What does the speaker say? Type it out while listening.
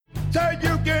Say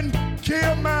you can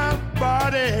kill my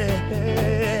body,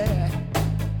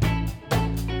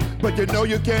 but you know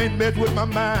you can't mess with my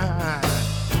mind.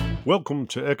 Welcome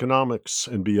to Economics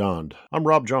and Beyond. I'm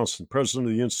Rob Johnson, president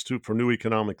of the Institute for New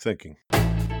Economic Thinking.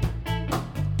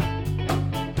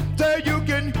 Say you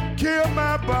can kill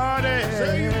my body,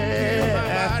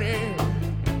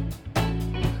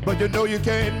 but you know you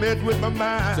can't mess with my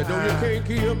mind. So no, you can't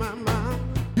kill my mind.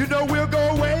 You know we'll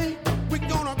go away. We're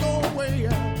gonna go away.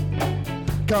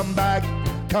 Come back,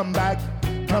 come back,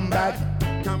 come back,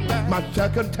 Come back. my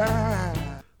second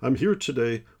time. I'm here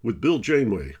today with Bill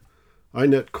Janeway,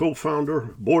 INET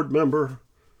co-founder, board member,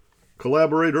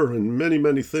 collaborator, and many,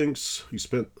 many things. He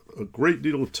spent a great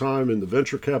deal of time in the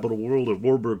venture capital world at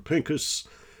Warburg Pincus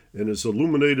and has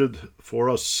illuminated for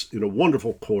us in a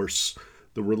wonderful course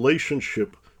the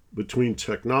relationship between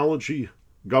technology,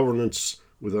 governance,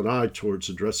 with an eye towards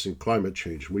addressing climate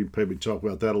change. We maybe talk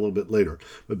about that a little bit later.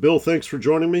 But Bill, thanks for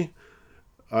joining me.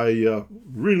 I'm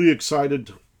really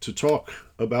excited to talk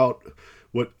about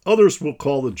what others will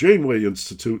call the Janeway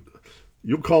Institute.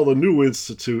 You'll call the New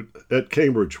Institute at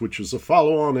Cambridge, which is a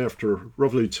follow-on after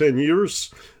roughly 10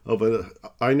 years of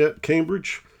INET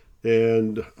Cambridge.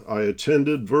 And I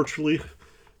attended virtually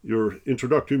your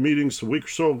introductory meetings a week or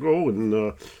so ago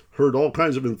and heard all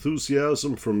kinds of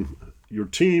enthusiasm from your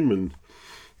team and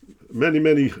many,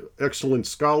 many excellent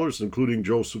scholars, including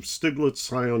Joseph Stiglitz,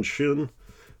 Hyon Shin,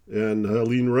 and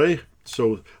Helene Ray.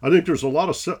 So I think there's a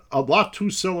lot to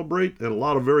celebrate, and a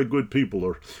lot of very good people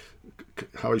are,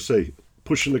 how I say,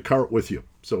 pushing the cart with you.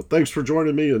 So thanks for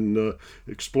joining me and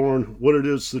exploring what it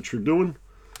is that you're doing.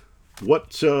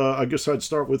 What I guess I'd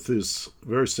start with is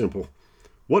very simple.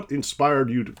 What inspired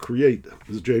you to create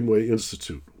the Janeway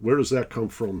Institute? Where does that come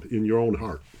from in your own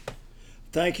heart?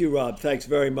 Thank you, Rob. Thanks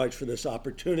very much for this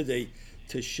opportunity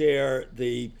to share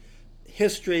the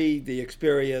history, the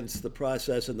experience, the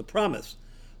process, and the promise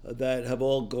that have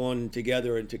all gone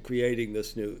together into creating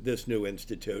this new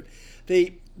institute.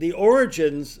 The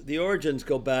origins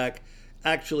go back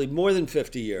actually more than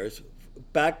 50 years,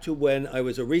 back to when I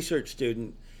was a research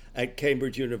student at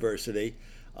Cambridge University.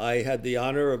 I had the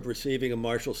honor of receiving a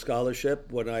Marshall Scholarship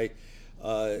when I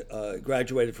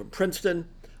graduated from Princeton.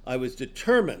 I was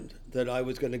determined that I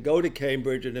was going to go to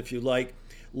Cambridge and, if you like,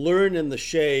 learn in the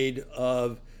shade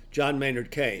of John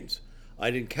Maynard Keynes.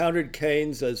 I'd encountered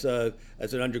Keynes as an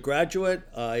undergraduate.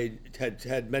 I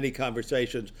had many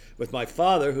conversations with my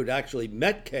father, who'd actually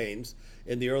met Keynes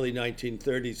in the early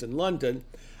 1930s in London,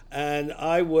 and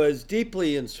I was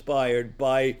deeply inspired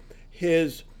by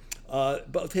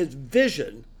both his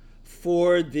vision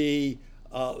for the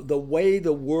way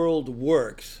the world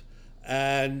works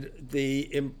and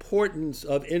the importance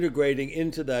of integrating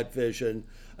into that vision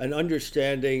an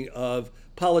understanding of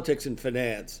politics and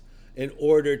finance in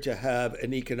order to have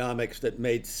an economics that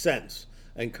made sense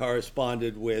and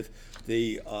corresponded with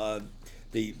the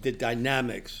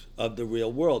dynamics of the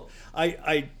real world.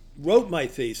 I wrote my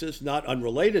thesis, not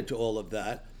unrelated to all of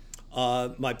that,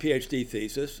 my PhD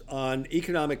thesis on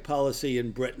economic policy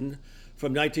in Britain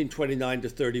from 1929 to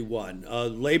 31.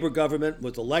 Labor government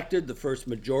was elected, the first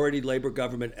majority Labor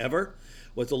government ever,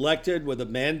 was elected with a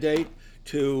mandate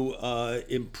to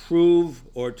improve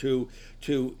or to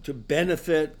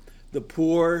benefit the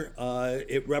poor.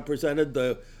 It represented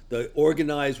the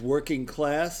organized working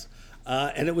class,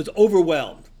 and it was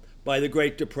overwhelmed by the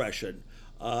Great Depression.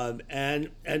 And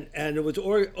it was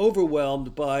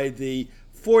overwhelmed by the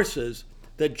forces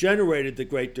that generated the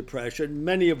Great Depression,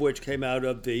 many of which came out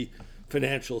of the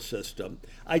financial system.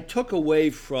 I took away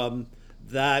from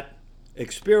that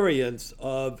experience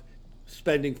of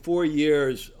spending 4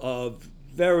 years of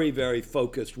very, very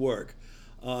focused work.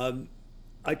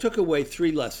 I took away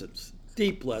 3 lessons,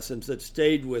 deep lessons that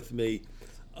stayed with me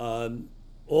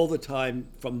all the time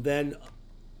from then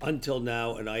until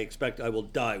now, and I expect I will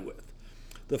die with.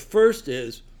 The first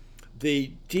is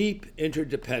the deep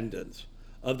interdependence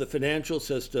of the financial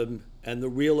system and the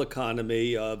real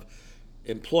economy of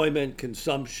employment,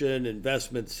 consumption,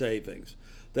 investment, savings.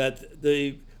 That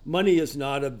the money is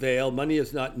not a veil, money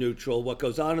is not neutral. What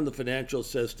goes on in the financial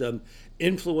system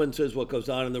influences what goes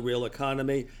on in the real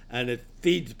economy, and it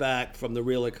feeds back from the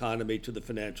real economy to the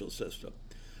financial system.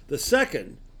 The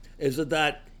second is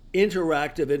that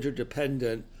interactive,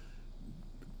 interdependent,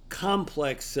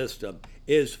 complex system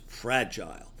is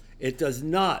fragile. It does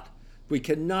not, we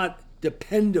cannot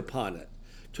depend upon it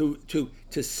to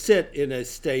sit in a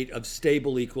state of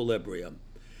stable equilibrium.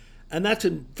 And that's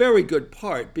in very good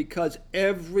part because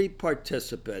every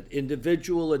participant,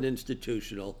 individual and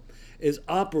institutional, is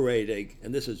operating,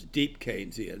 and this is deep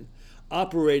Keynesian,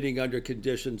 operating under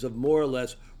conditions of more or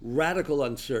less radical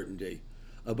uncertainty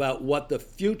about what the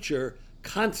future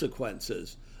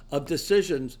consequences of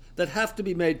decisions that have to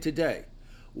be made today,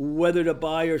 whether to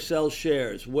buy or sell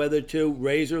shares, whether to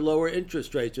raise or lower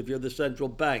interest rates if you're the central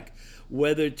bank,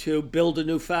 whether to build a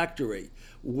new factory,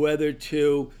 whether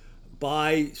to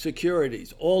buy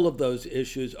securities. All of those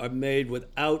issues are made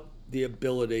without the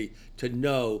ability to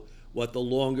know what the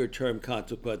longer term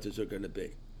consequences are going to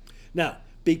be. Now,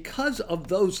 because of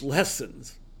those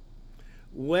lessons,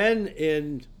 when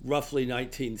in roughly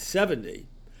 1970,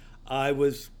 I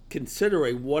was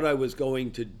considering what I was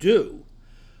going to do,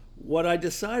 what I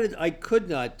decided I could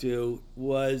not do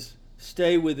was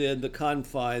stay within the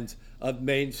confines of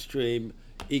mainstream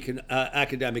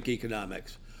academic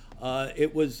economics.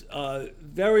 It was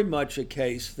very much a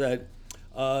case that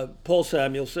Paul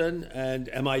Samuelson and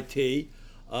MIT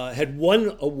had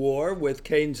won a war with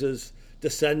Keynes's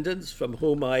descendants from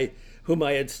whom I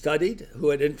had studied, who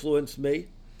had influenced me.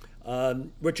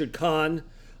 Richard Kahn,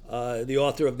 the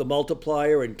author of The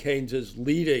Multiplier and Keynes's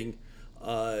leading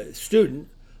student,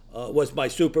 was my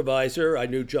supervisor. I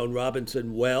knew Joan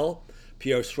Robinson well.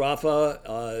 Pierre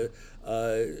Sraffa,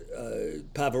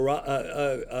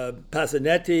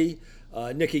 Pazanetti,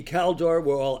 Nikki Kaldor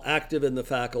were all active in the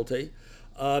faculty.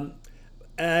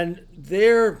 And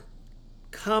their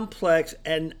complex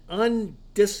and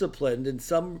undisciplined, in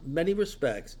many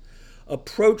respects,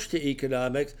 approach to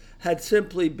economics had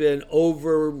simply been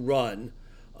overrun,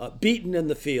 beaten in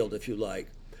the field, if you like,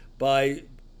 by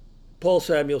Paul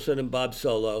Samuelson and Bob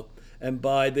Solow, and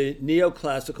by the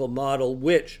neoclassical model,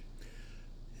 which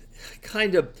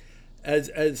kind of,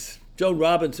 as Joan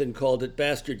Robinson called it,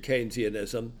 bastard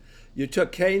Keynesianism. You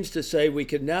took Keynes to say we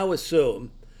can now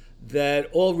assume that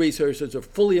all resources are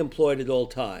fully employed at all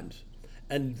times,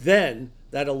 and then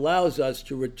that allows us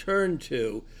to return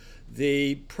to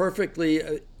the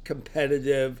perfectly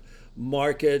competitive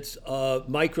markets of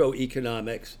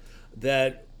microeconomics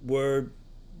that were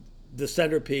the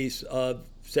centerpiece of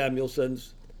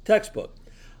Samuelson's textbook.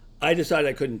 I decided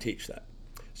I couldn't teach that.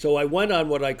 So I went on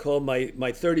what I call my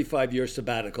 35-year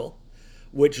sabbatical,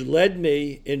 which led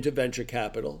me into venture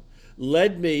capital,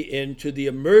 led me into the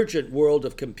emergent world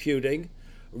of computing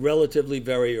relatively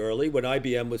very early when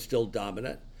IBM was still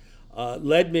dominant,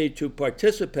 led me to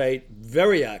participate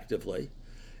very actively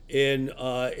in,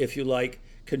 if you like,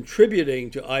 contributing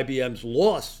to IBM's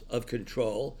loss of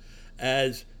control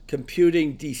as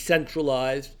computing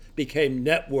decentralized, became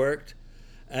networked,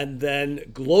 and then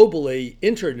globally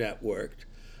internetworked,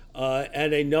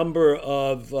 and a number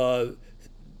of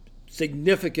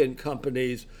significant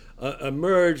companies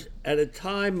emerged at a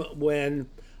time when,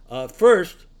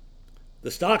 first,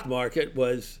 the stock market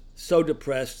was so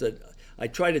depressed that I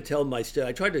try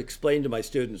to explain to my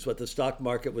students what the stock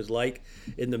market was like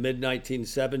in the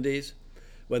mid-1970s,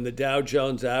 when the Dow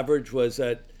Jones average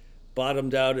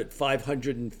bottomed out at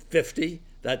 550.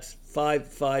 That's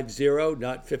 550,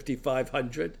 not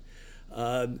 5,500.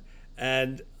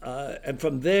 And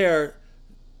from there,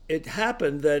 it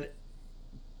happened that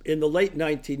in the late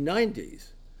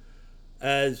 1990s,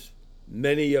 as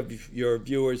many of your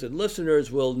viewers and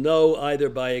listeners will know either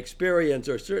by experience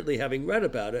or certainly having read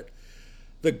about it,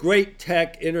 the great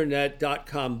tech internet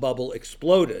 .com bubble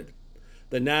exploded.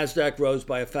 The NASDAQ rose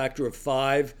by a factor of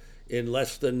 5 in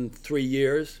less than 4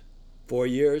 years.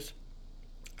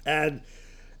 And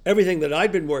everything that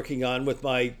I'd been working on with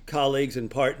my colleagues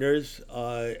and partners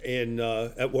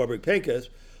at Warburg Pincus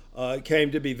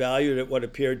came to be valued at what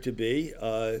appeared to be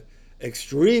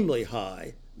extremely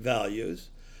high values.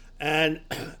 And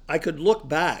I could look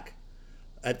back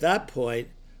at that point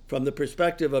from the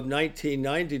perspective of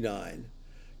 1999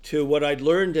 to what I'd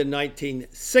learned in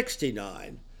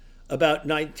 1969 about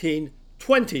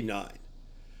 1929.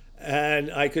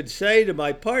 And I could say to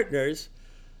my partners,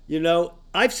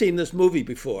 I've seen this movie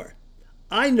before.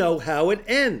 I know how it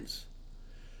ends.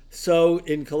 So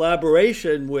in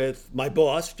collaboration with my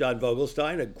boss, John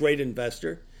Vogelstein, a great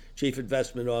investor, chief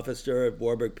investment officer at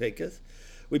Warburg Pincus,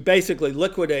 we basically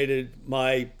liquidated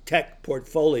my tech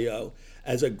portfolio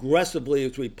as aggressively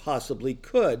as we possibly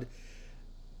could.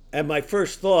 And my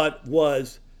first thought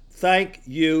was, thank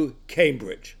you,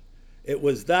 Cambridge. It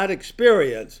was that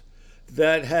experience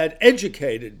that had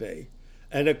educated me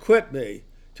and equipped me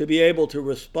to be able to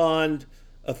respond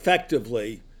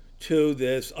effectively to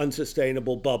this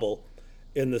unsustainable bubble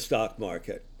in the stock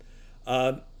market.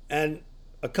 And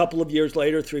a couple of years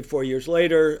later, 3-4 years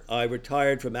later, I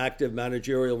retired from active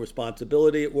managerial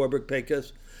responsibility at Warburg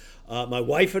Pincus. My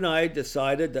wife and I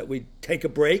decided that we'd take a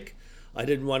break. I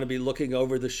didn't want to be looking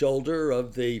over the shoulder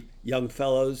of the young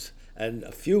fellows and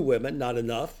a few women, not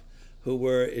enough, who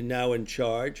were now in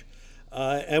charge.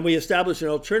 And we established an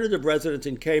alternative residence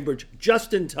in Cambridge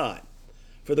just in time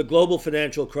for the global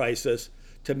financial crisis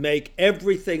to make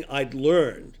everything I'd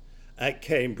learned at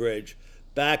Cambridge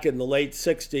back in the late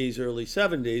 60s, early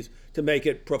 70s, to make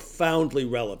it profoundly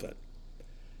relevant.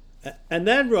 And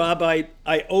then, Rob,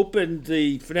 I opened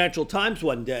the Financial Times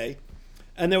one day,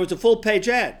 and there was a full-page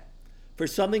ad for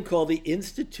something called the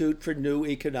Institute for New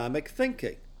Economic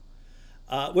Thinking,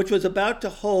 which was about to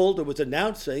hold, or was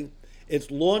announcing,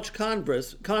 its launch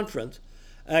conference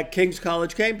at King's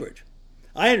College, Cambridge.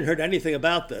 I hadn't heard anything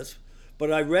about this,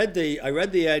 but I read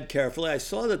the ad carefully. I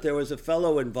saw that there was a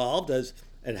fellow involved, as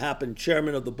it happened,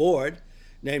 chairman of the board,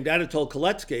 named Anatol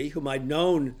Koletsky, whom I'd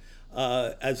known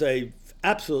as a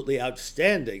absolutely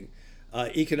outstanding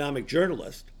economic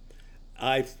journalist.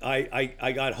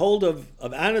 I got hold of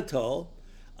Anatol.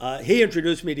 He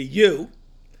introduced me to you.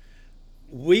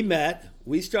 We met.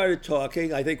 We started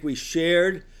talking. I think we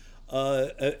shared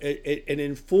an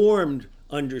informed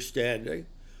understanding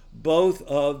both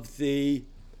of the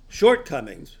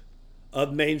shortcomings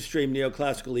of mainstream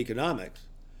neoclassical economics,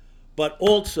 but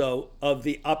also of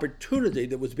the opportunity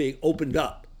that was being opened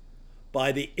up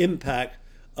by the impact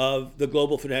of the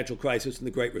global financial crisis and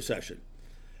the Great Recession.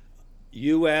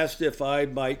 You asked if I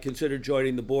might consider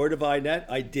joining the board of INET.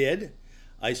 I did.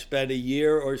 I spent a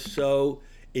year or so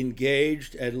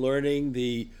engaged and learning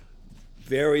the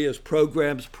various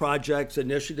programs, projects,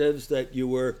 initiatives that you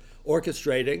were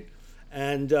orchestrating,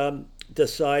 and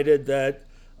decided that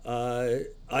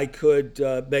I could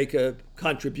make a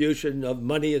contribution of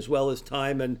money as well as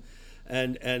time and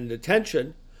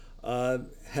attention.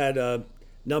 Had a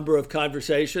number of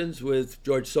conversations with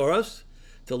George Soros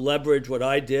to leverage what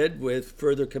I did with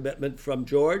further commitment from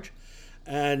George,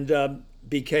 and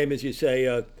became, as you say,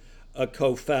 a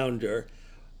co-founder.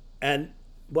 And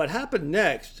what happened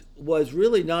next was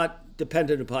really not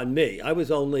dependent upon me. I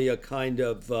was only a kind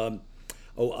of,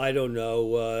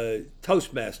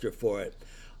 Toastmaster for it.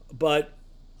 But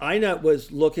INET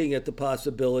was looking at the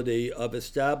possibility of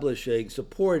establishing,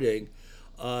 supporting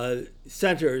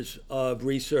centers of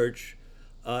research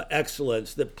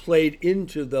excellence that played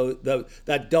into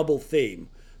that double theme,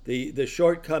 the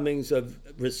shortcomings of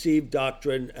received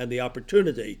doctrine and the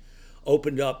opportunity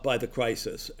opened up by the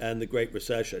crisis and the Great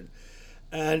Recession.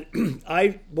 And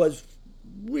I was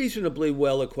reasonably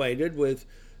well acquainted with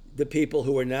the people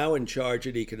who are now in charge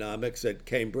at economics at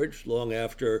Cambridge, long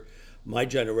after my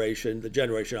generation, the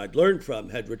generation I'd learned from,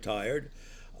 had retired.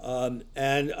 And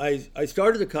I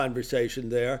started a conversation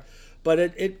there,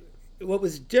 but what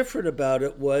was different about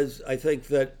it was, I think,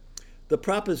 that the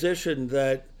proposition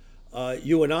that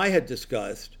you and I had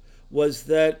discussed was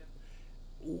that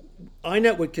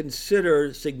INET would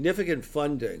consider significant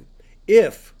funding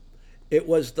if it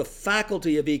was the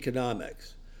Faculty of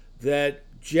Economics that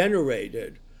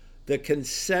generated a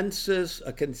consensus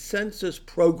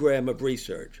program of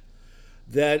research,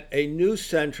 that a new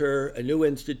center, a new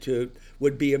institute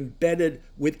would be embedded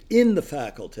within the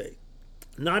faculty,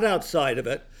 not outside of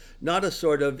it, not a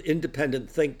sort of independent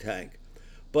think tank,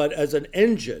 but as an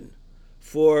engine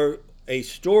for a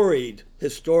storied,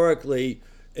 historically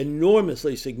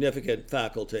enormously significant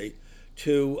faculty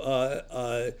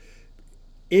to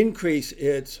increase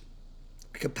its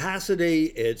capacity,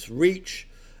 its reach,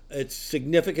 its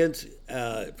significance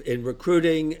in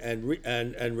recruiting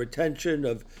and retention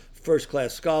of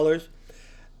first-class scholars.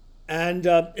 And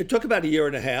it took about a year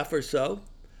and a half or so,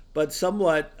 but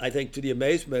somewhat, I think, to the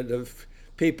amazement of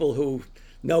people who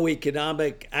know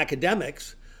economic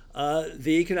academics,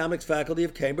 the economics faculty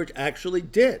of Cambridge actually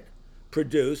did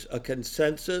produce a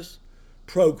consensus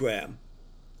program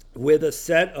with a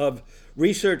set of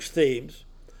research themes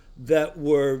that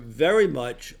were very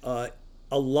much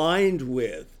aligned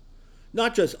with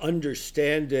not just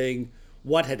understanding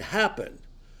what had happened,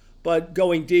 but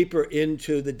going deeper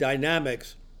into the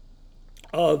dynamics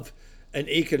of an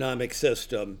economic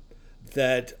system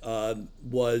that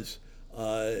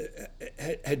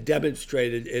had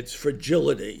demonstrated its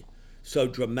fragility so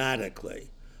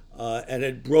dramatically and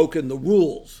had broken the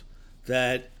rules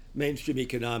that mainstream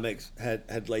economics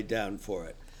had laid down for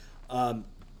it.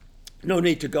 No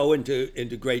need to go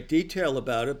into great detail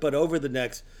about it, but over the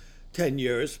next 10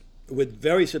 years, with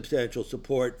very substantial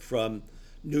support from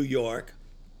New York,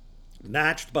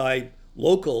 matched by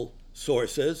local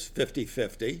sources,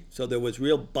 50-50, so there was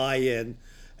real buy-in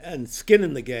and skin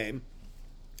in the game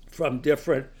from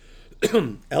different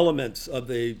elements of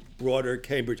the broader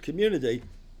Cambridge community.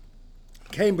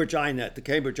 Cambridge INET, the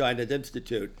Cambridge INET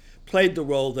Institute, played the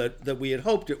role that we had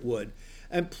hoped it would,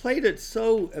 and played it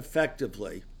so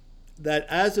effectively that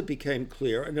as it became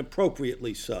clear, and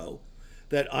appropriately so,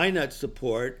 that INET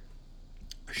support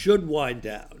should wind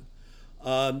down,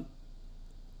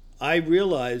 I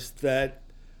realized that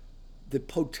the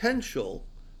potential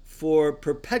for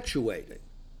perpetuating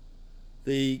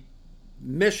the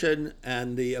mission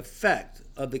and the effect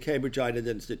of the Cambridge INET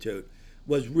Institute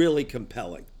was really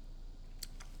compelling.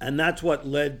 And that's what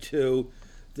led to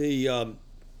the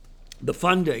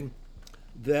funding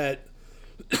that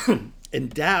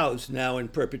endows now in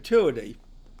perpetuity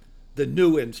the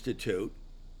new institute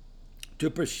to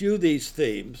pursue these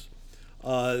themes,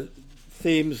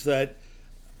 themes that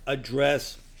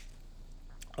address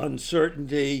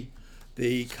uncertainty,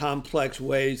 the complex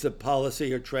ways that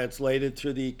policy are translated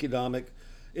through the economic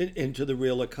into the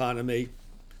real economy,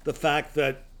 the fact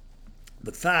that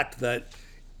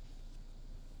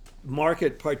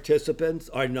market participants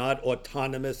are not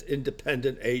autonomous,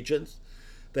 independent agents.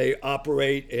 They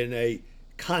operate in a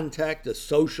context, a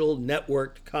social,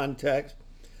 networked context.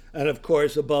 And of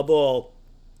course, above all,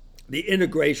 the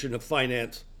integration of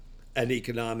finance and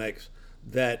economics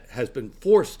that has been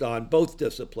forced on both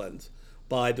disciplines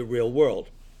by the real world.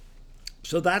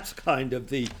 So that's kind of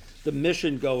the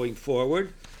mission going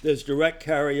forward. There's direct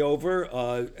carryover.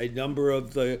 A number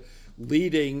of the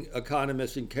leading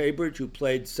economists in Cambridge who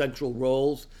played central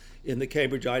roles in the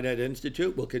Cambridge INET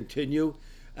Institute will continue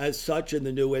as such in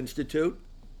the new institute.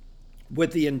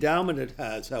 With the endowment it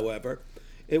has, however,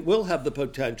 it will have the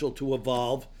potential to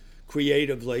evolve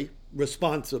creatively,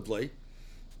 responsibly.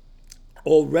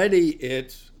 Already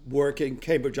it's working,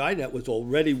 Cambridge INET was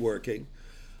already working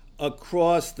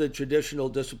across the traditional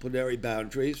disciplinary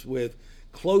boundaries with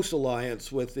close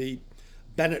alliance with the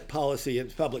Bennett Policy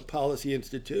and Public Policy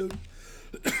Institute,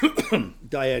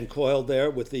 Diane Coyle there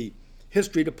with the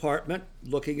History Department,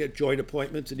 looking at joint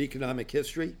appointments in economic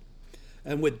history,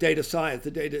 and with data science,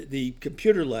 the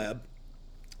computer lab,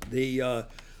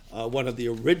 one of the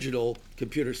original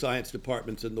computer science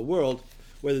departments in the world,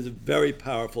 where there's a very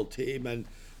powerful team and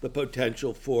the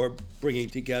potential for bringing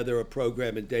together a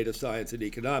program in data science and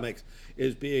economics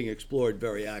is being explored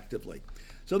very actively.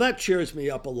 So that cheers me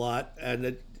up a lot,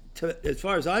 and as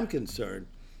far as I'm concerned,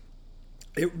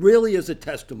 it really is a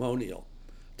testimonial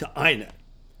to INET.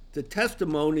 It's a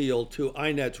testimonial to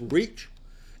INET's reach,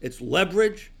 its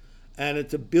leverage, and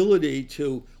its ability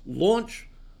to launch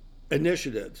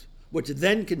initiatives which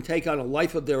then can take on a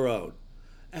life of their own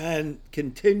and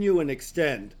continue and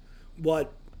extend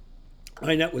what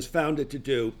INET was founded to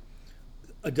do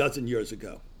a dozen years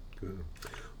ago. Good.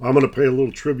 Well, I'm going to pay a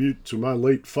little tribute to my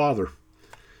late father,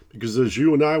 because as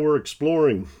you and I were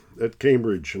exploring at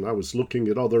Cambridge, and I was looking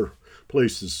at other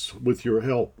places with your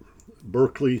help,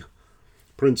 Berkeley,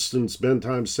 Princeton's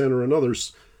Bentheim Center, and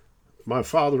others, my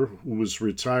father, who was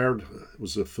retired,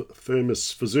 was a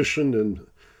famous physician and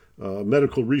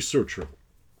medical researcher.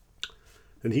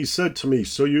 And he said to me,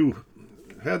 so you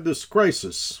had this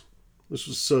crisis. This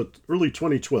was early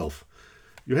 2012.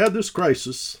 You had this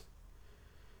crisis,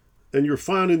 and you're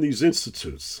founding these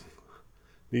institutes.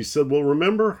 And he said, well,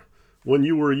 remember when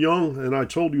you were young and I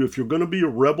told you if you're going to be a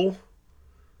rebel,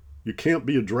 you can't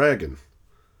be a dragon.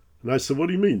 And I said, what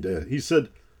do you mean, Dad? He said,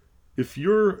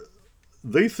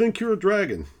 they think you're a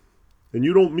dragon and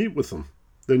you don't meet with them,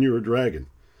 then you're a dragon.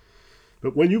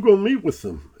 But when you go meet with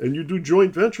them and you do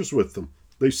joint ventures with them,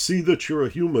 they see that you're a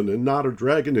human and not a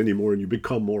dragon anymore, and you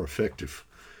become more effective.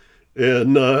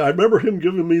 And I remember him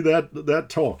giving me that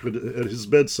talk at his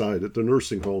bedside at the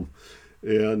nursing home,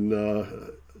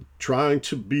 and trying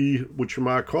to be what you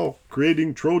might call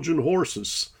creating Trojan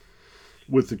horses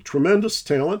with a tremendous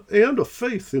talent and a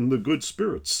faith in the good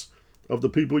spirits of the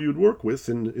people you'd work with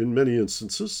in many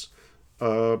instances.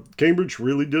 Cambridge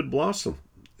really did blossom.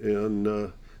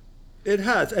 And it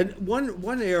has. And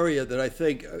one area that I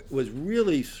think was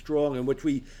really strong and which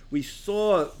we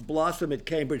saw blossom at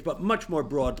Cambridge, but much more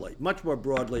broadly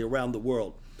around the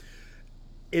world.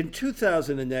 In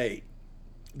 2008,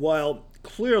 while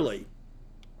clearly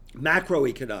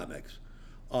macroeconomics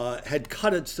had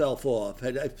cut itself off,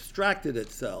 had abstracted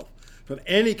itself from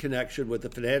any connection with the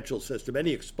financial system,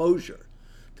 any exposure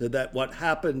to that, what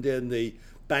happened in the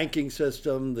banking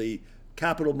system, the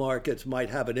capital markets might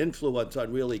have an influence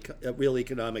on real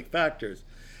economic factors,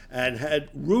 and had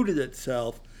rooted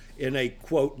itself in a,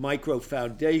 quote, micro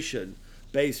foundation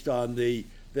based on the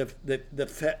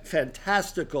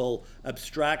fantastical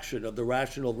abstraction of the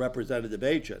rational representative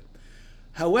agent.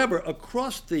 However,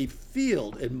 across the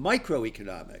field in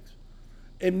microeconomics,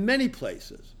 in many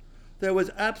places, there was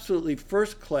absolutely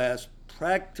first-class,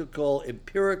 practical,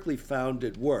 empirically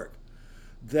founded work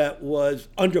that was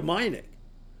undermining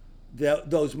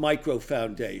those micro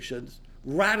foundations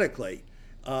radically.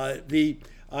 I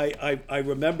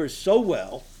remember so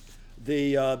well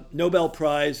the Nobel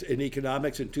Prize in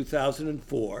Economics in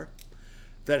 2004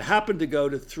 that happened to go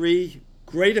to three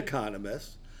great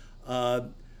economists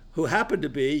who happened to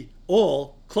be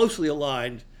all closely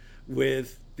aligned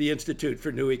with the Institute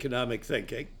for New Economic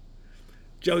Thinking.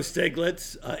 Joe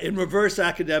Stiglitz, in reverse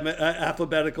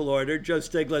alphabetical order, Joe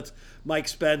Stiglitz, Mike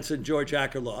Spence, and George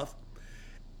Akerlof,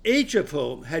 each of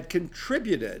whom had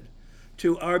contributed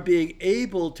to our being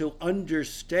able to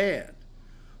understand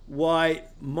why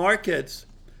markets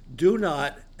do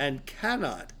not and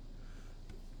cannot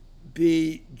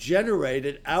be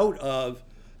generated out of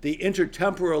the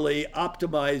intertemporally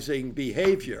optimizing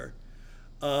behavior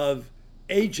of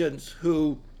agents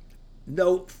who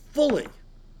know fully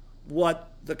what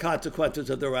the consequences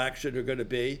of their action are going to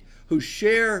be, who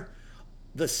share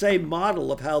the same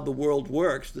model of how the world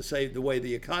works, the way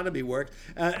the economy works,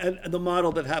 and the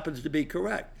model that happens to be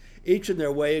correct. Each in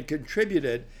their way had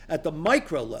contributed at the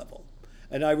micro level.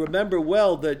 And I remember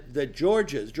well that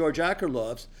George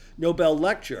Akerlof's Nobel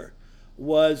lecture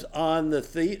was on the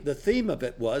theme of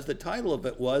it was, the title of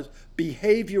it was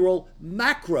Behavioral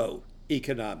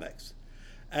Macroeconomics.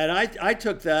 And I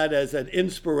took that as an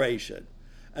inspiration,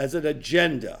 as an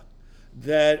agenda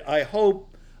that I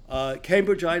hope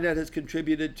Cambridge INET has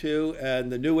contributed to,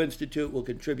 and the New Institute will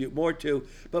contribute more to,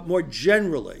 but more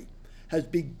generally has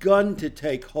begun to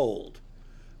take hold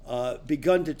in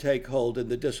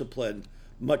the discipline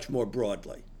much more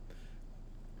broadly.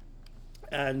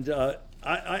 And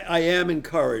I am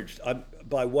encouraged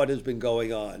by what has been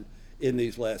going on in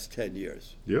these last 10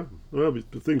 years. Yeah, well,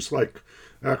 things like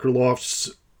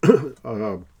Akerlof's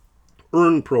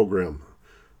EARN program,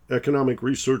 Economic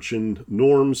Research in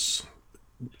Norms,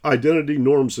 Identity,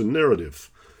 Norms, and Narrative,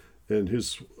 and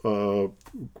his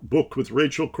book with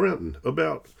Rachel Crenton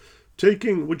about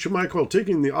taking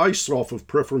the ice off of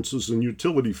preferences and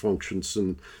utility functions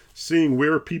and seeing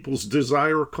where people's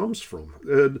desire comes from.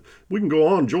 And we can go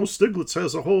on. Joe Stiglitz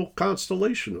has a whole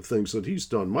constellation of things that he's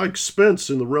done. Mike Spence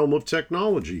in the realm of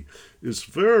technology is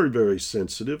very, very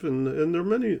sensitive, and there are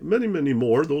many, many, many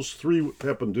more. Those three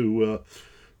happen to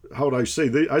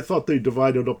I thought they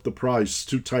divided up the prize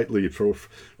too tightly. For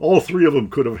all three of them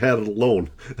could have had it alone.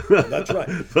 That's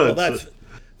right. Well,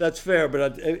 that's fair,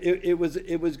 but it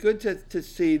was good to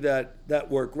see that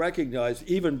work recognized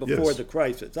even before the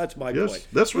crisis. That's my point.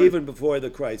 That's right. Even before the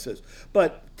crisis.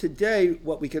 But today,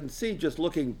 what we can see, just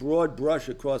looking broad brush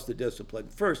across the discipline,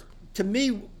 first, to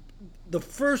me, the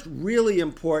first really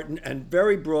important and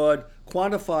very broad,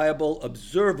 quantifiable,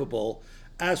 observable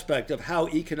aspect of how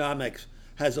economics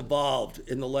has evolved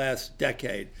in the last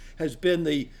decade has been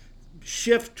the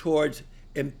shift towards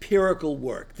empirical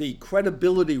work, the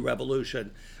credibility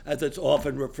revolution, as it's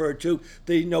often referred to.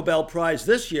 The Nobel Prize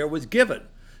this year was given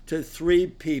to three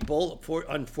people.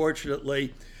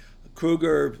 Unfortunately,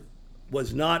 Kruger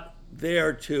was not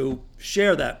there to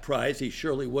share that prize. He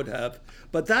surely would have.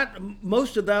 But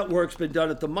most of that work's been done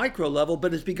at the micro level,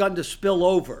 but has begun to spill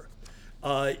over,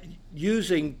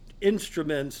 using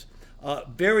instruments,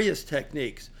 various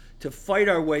techniques to fight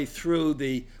our way through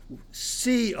the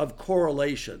sea of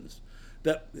correlations,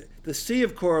 the sea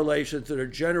of correlations that are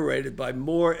generated by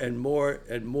more and more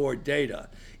and more data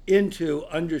into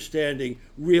understanding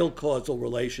real causal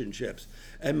relationships.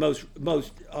 And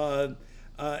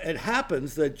it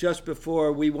happens that just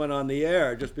before we went on the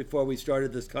air, just before we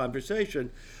started this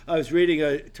conversation, I was reading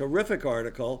a terrific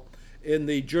article in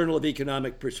the Journal of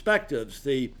Economic Perspectives,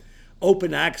 the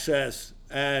open access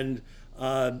and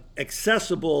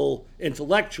accessible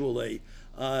intellectually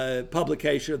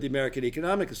publication of the American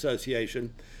Economic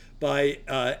Association by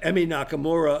Emi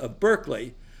Nakamura of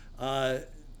Berkeley,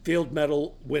 Field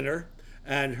Medal winner,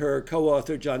 and her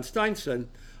co-author John Steinson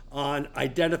on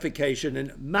identification in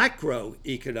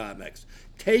macroeconomics,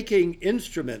 taking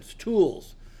instruments,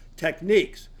 tools,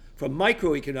 techniques from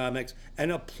microeconomics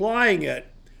and applying it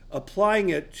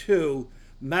to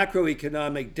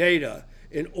macroeconomic data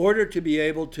in order to be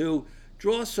able to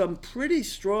draw some pretty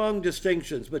strong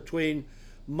distinctions between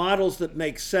models that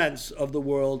make sense of the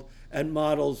world and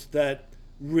models that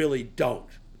really don't,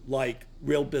 like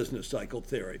real business cycle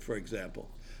theory, for example.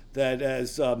 That,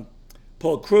 as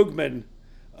Paul Krugman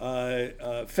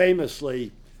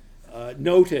famously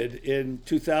noted in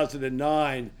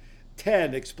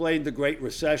 2009-10, explained the Great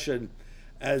Recession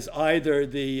as either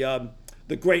the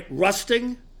Great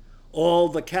Rusting, all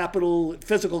the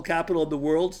physical capital of the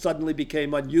world suddenly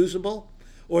became unusable,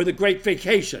 or the Great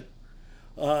Vacation.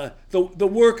 The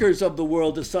workers of the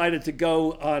world decided to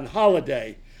go on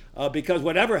holiday because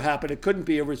whatever happened, it couldn't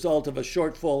be a result of a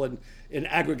shortfall in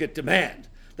aggregate demand.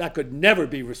 That could never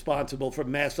be responsible for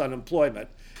mass unemployment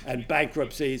and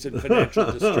bankruptcies and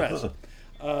financial distress.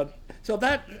 So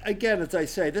that, again, as I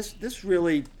say, this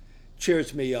really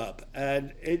cheers me up.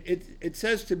 And it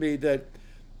says to me that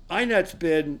INET's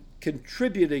been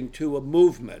contributing to a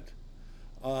movement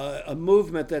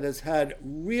that has had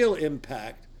real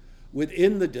impact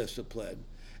within the discipline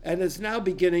and is now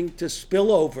beginning to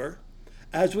spill over,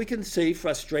 as we can see,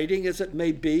 frustrating as it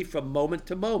may be from moment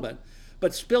to moment,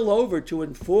 but spill over to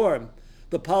inform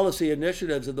the policy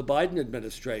initiatives of the Biden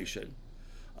administration,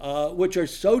 which are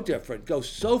so different, go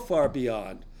so far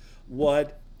beyond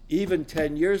what even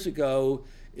 10 years ago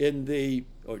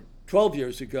or 12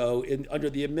 years ago, under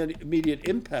the immediate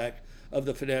impact of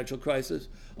the financial crisis,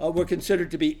 were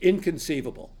considered to be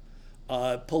inconceivable,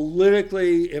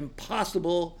 politically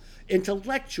impossible,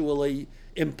 intellectually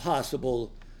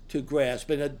impossible to grasp.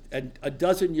 And a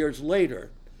dozen years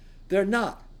later, they're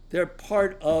not. They're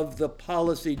part of the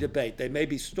policy debate. They may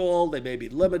be stalled, they may be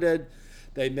limited,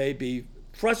 they may be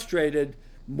frustrated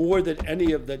more than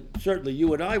any of the, certainly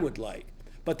you and I would like,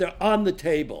 but they're on the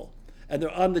table, and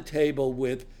they're on the table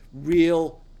with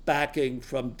real backing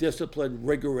from disciplined,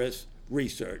 rigorous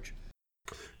research.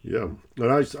 Yeah,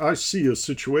 and I see a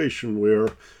situation where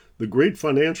the great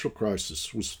financial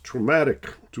crisis was traumatic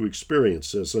to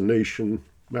experience as a nation,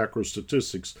 macro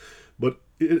statistics, but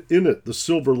in it, the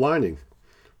silver lining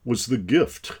was the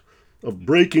gift of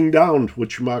breaking down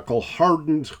what you might call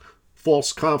hardened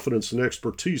false confidence and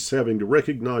expertise, having to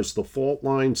recognize the fault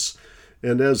lines.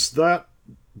 And as that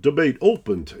debate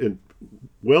opened, and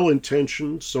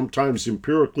well-intentioned, sometimes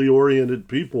empirically oriented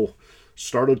people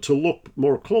started to look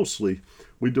more closely,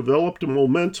 we developed a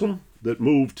momentum that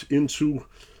moved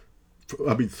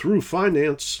through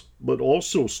finance, but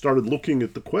also started looking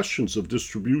at the questions of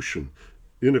distribution,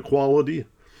 inequality,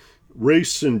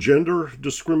 race and gender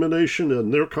discrimination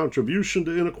and their contribution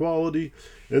to inequality,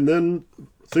 and then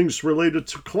things related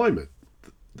to climate,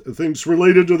 things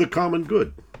related to the common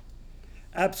good.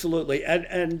 Absolutely,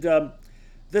 and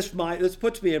this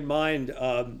puts me in mind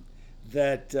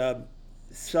that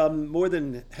some more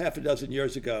than half a dozen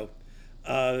years ago,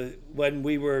 when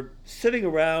we were sitting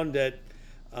around at,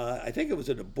 I think it was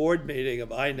at a board meeting of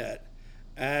INET,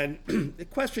 and the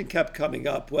question kept coming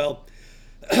up, well,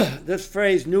 this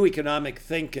phrase, new economic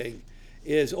thinking,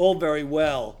 is all very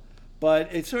well,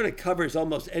 but it sort of covers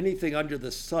almost anything under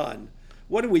the sun.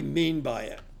 What do we mean by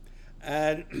it?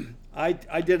 And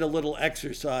I did a little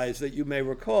exercise that you may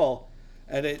recall,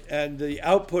 and the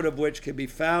output of which can be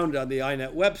found on the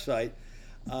INET website.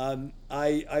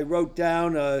 I wrote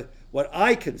down what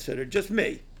I considered, just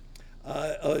me,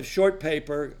 a short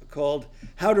paper called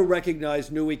How to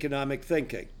Recognize New Economic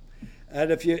Thinking.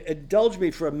 And if you indulge me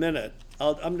for a minute,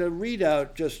 I'm going to read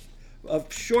out just a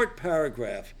short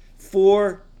paragraph,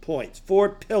 4 points, 4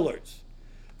 pillars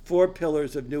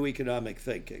of new economic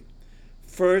thinking.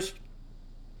 First,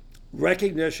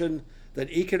 recognition that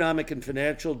economic and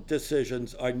financial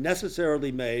decisions are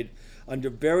necessarily made under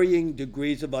varying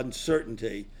degrees of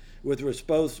uncertainty with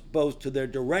respect both to their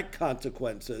direct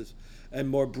consequences and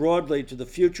more broadly to the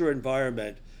future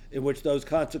environment in which those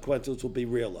consequences will be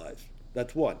realized.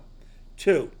 That's 1.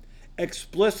 2,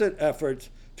 explicit efforts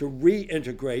to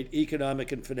reintegrate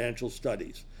economic and financial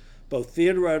studies, both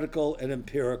theoretical and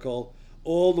empirical,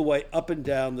 all the way up and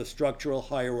down the structural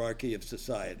hierarchy of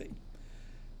society.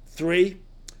 3,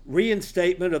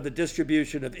 reinstatement of the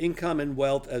distribution of income and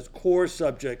wealth as core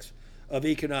subjects of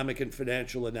economic and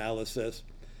financial analysis.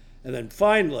 And then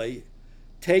finally,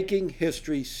 taking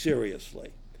history seriously.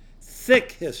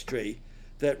 Thick history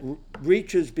that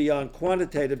reaches beyond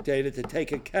quantitative data to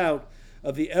take account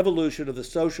of the evolution of the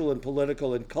social and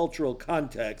political and cultural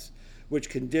contexts which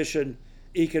condition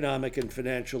economic and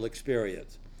financial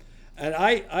experience. And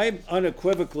I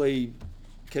unequivocally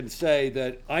can say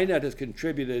that INET has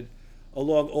contributed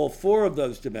along all 4 of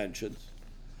those dimensions.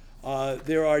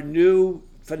 There are new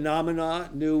phenomena,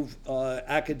 new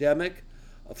academic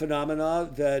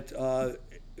phenomena that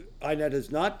INET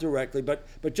is not directly,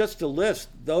 but just to list,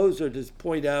 those are to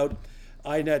point out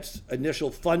INET's initial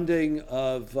funding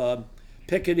of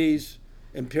Piketty's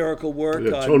empirical work.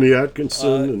 Yeah, Tony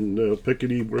Atkinson and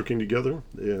Piketty working together.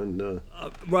 And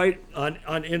right,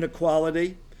 on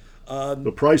inequality.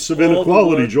 The Price of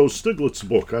Inequality, Joe Stiglitz'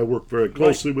 book. I worked very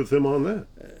closely with him on that.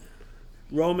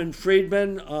 Roman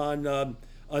Friedman on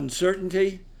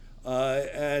uncertainty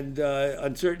and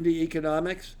uncertainty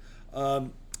economics.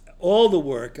 All the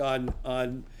work on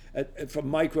from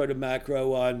micro to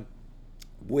macro on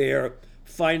where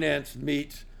finance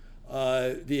meets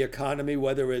the economy,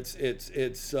 whether it's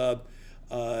the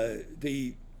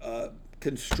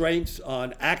constraints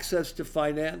on access to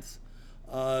finance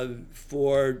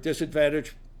for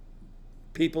disadvantaged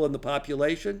people in the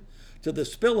population, to the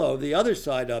spillover, the other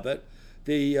side of it,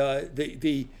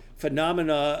 the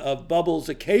phenomena of bubbles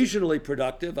occasionally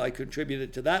productive. I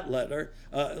contributed to that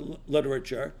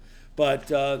literature,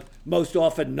 but most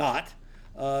often not,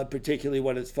 particularly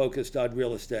when it's focused on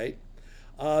real estate.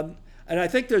 And I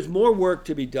think there's more work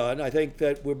to be done. I think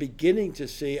that we're beginning to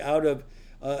see out of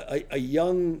a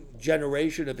young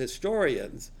generation of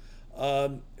historians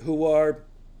who are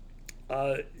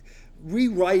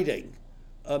rewriting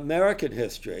American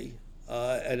history,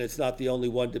 and it's not the only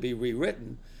one to be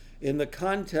rewritten, in the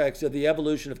context of the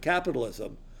evolution of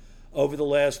capitalism over the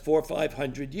last 400 or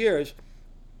 500 years,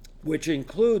 which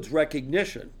includes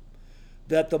recognition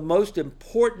that the most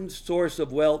important source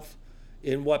of wealth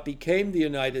in what became the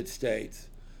United States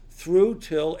through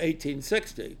till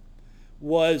 1860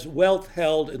 was wealth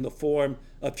held in the form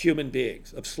of human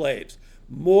beings, of slaves,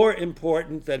 more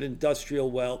important than industrial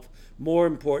wealth, more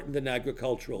important than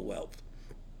agricultural wealth.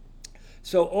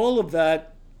 So all of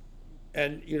that,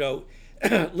 and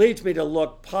leads me to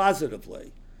look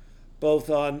positively, both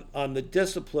on the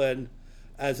discipline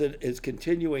as it is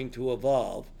continuing to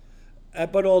evolve,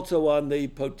 but also on the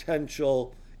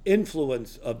potential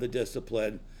influence of the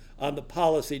discipline on the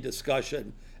policy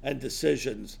discussion and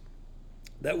decisions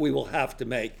that we will have to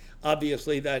make.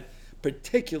 Obviously, that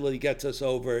particularly gets us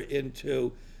over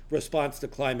into response to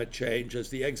climate change as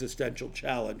the existential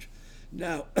challenge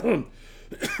now,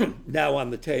 now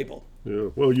on the table. Yeah.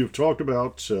 Well, you've talked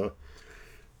about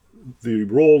the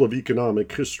role of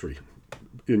economic history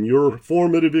in your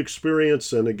formative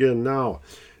experience and again now.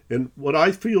 And what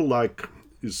I feel like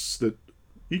is that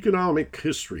economic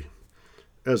history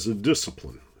as a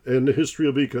discipline and the history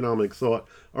of economic thought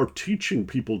are teaching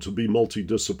people to be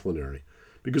multidisciplinary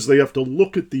because they have to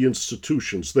look at the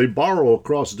institutions. They borrow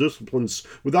across disciplines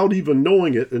without even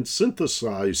knowing it and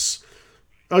synthesize.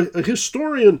 A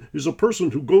historian is a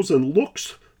person who goes and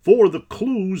looks for the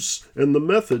clues and the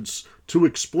methods to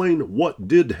explain what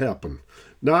did happen,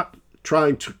 not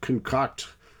trying to concoct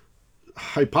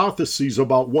hypotheses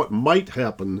about what might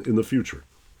happen in the future.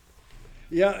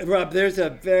 Yeah, Rob,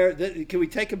 can we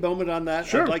take a moment on that?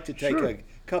 Sure, I'd like to take sure. a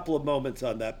couple of moments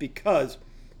on that because,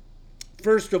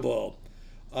 first of all,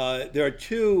 there are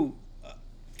two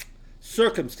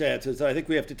circumstances that I think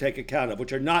we have to take account of,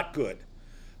 which are not good.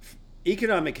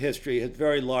 Economic history has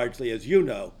very largely, as you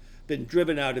know, been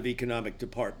driven out of economic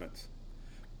departments.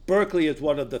 Berkeley is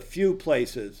one of the few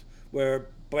places where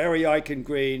Barry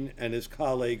Eichengreen and his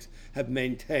colleagues have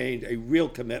maintained a real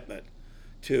commitment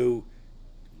to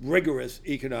rigorous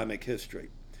economic history.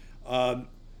 I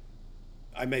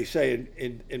may say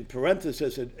in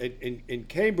parenthesis, in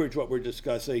Cambridge, what we're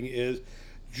discussing is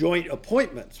joint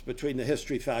appointments between the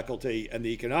history faculty and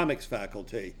the economics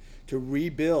faculty to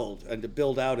rebuild and to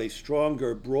build out a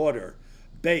stronger, broader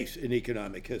base in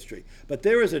economic history. But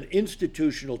there is an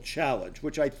institutional challenge,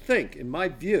 which I think, in my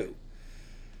view,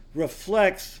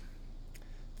 reflects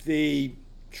the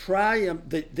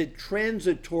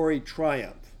transitory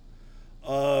triumph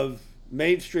of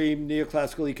mainstream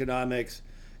neoclassical economics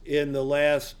in the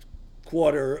last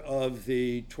quarter of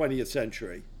the 20th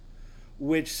century,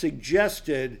 which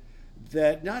suggested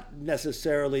that not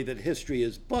necessarily that history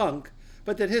is bunk,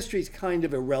 but that history is kind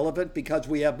of irrelevant because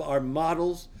we have our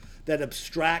models that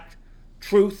abstract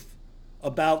truth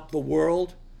about the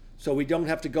world, so we don't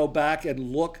have to go back and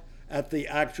look at the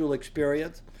actual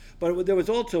experience. But there was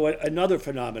also another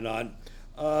phenomenon,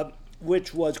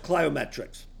 which was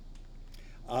cliometrics.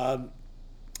 And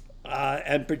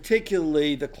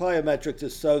particularly the cliometrics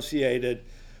associated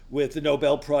with the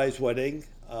Nobel Prize winning,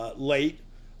 late,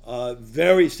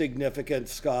 very significant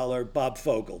scholar,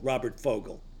 Robert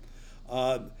Fogel.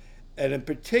 And in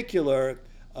particular,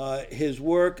 his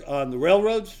work on the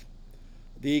railroads,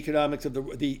 the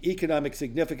economic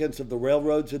significance of the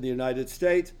railroads in the United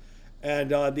States,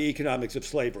 and on the economics of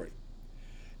slavery.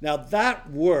 Now that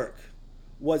work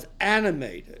was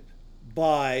animated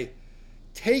by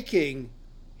taking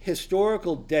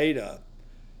historical data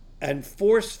and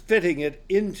force-fitting it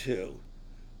into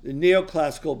the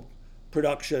neoclassical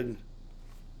production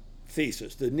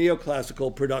thesis, the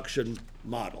neoclassical production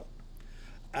model.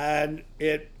 And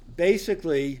it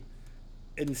basically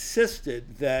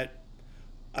insisted that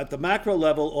at the macro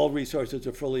level, all resources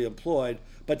are fully employed,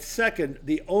 but second,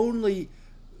 the only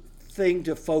thing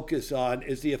to focus on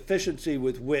is the efficiency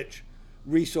with which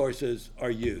resources are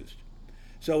used.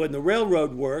 So in the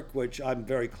railroad work, which I'm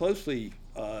very closely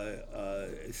a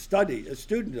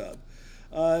student of,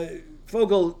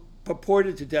 Fogel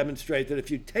purported to demonstrate that if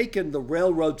you'd taken the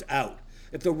railroads out,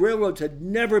 if the railroads had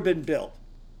never been built,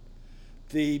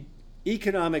 the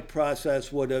economic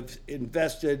process would have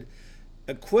invested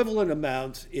equivalent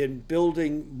amounts in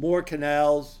building more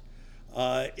canals,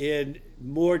 in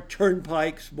more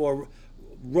turnpikes, more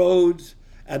roads,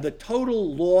 and the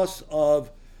total loss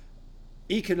of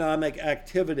economic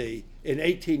activity in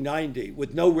 1890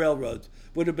 with no railroads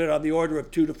would have been on the order of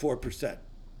 2 to 4%.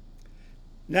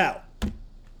 Now,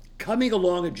 coming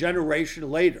along a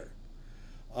generation later,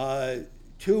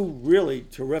 two really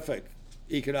terrific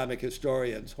economic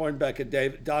historians, Hornbeck and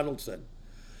David Donaldson,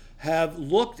 have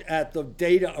looked at the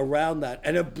data around that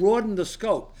and have broadened the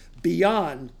scope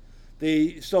beyond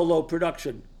the solo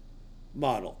production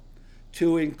model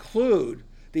to include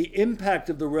the impact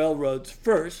of the railroads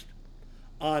first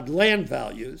on land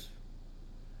values,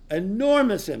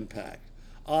 enormous impact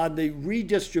on the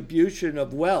redistribution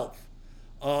of wealth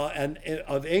and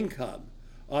of income,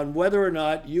 on whether or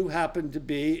not you happen to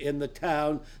be in the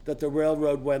town that the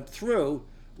railroad went through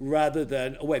rather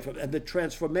than away from. And the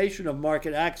transformation of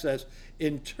market access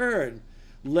in turn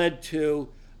led to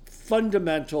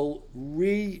fundamental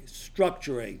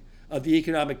restructuring of the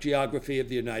economic geography of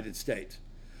the United States,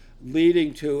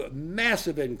 leading to a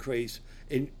massive increase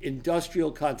in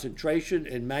industrial concentration,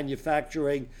 in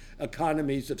manufacturing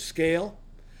economies of scale.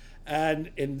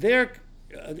 And in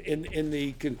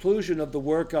the conclusion of the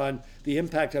work on the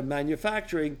impact on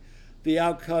manufacturing, the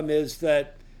outcome is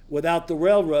that without the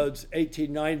railroads,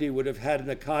 1890 would have had an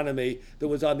economy that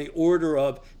was on the order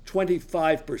of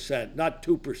 25%, not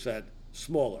 2%,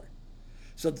 smaller.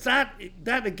 So that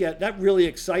again, that really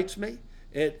excites me.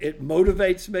 It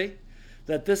motivates me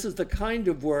that this is the kind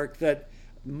of work that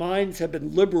minds have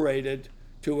been liberated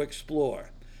to explore.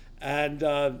 And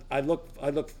I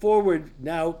look forward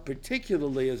now,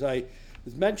 particularly as I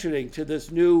was mentioning, to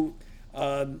this new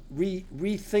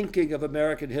rethinking of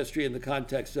American history in the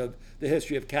context of the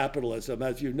history of capitalism.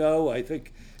 As you know, I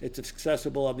think it's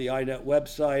accessible on the INET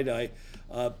website.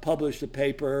 I published a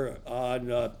paper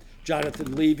on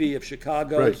Jonathan Levy of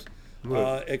Chicago's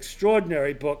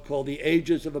extraordinary book called The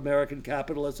Ages of American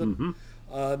Capitalism.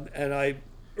 And I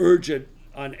urge it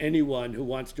on anyone who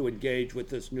wants to engage with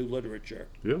this new literature.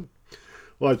 Yeah.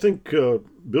 Well, I think,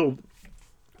 Bill,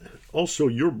 also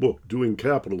your book, Doing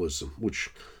Capitalism, which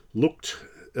looked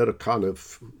at a kind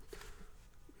of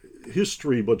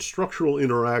history but structural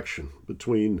interaction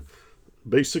between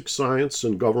basic science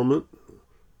and government,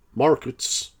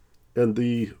 markets, and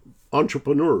the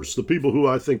entrepreneurs, the people who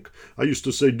I think I used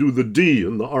to say do the D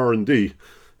in the R&D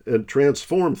and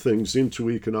transform things into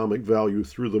economic value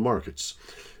through the markets.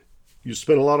 You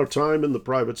spent a lot of time in the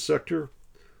private sector.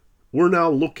 We're now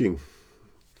looking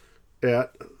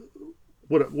at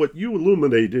what you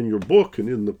illuminate in your book and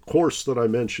in the course that I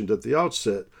mentioned at the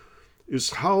outset is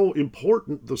how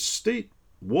important the state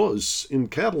was in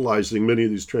catalyzing many of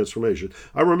these transformations.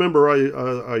 I remember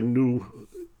I knew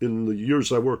in the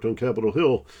years I worked on Capitol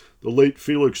Hill, the late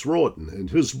Felix Rohatyn and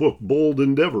his book, Bold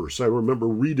Endeavors. I remember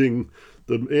reading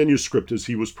the manuscript as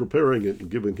he was preparing it and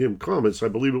giving him comments. I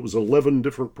believe it was 11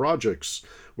 different projects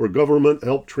where government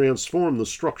helped transform the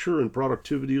structure and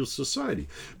productivity of society.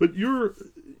 But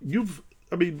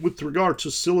with regard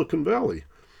to Silicon Valley,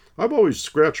 I've always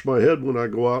scratched my head when I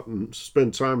go out and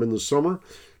spend time in the summer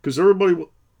because everybody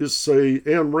is, say,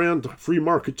 Ayn Rand, free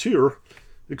marketeer,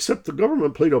 except the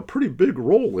government played a pretty big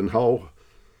role in how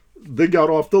they got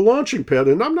off the launching pad.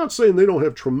 And I'm not saying they don't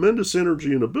have tremendous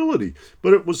energy and ability,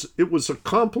 but it was a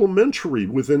complementary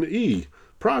with an E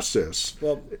process.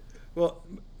 Well,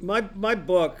 my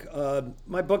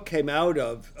book came out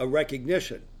of a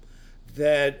recognition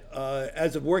that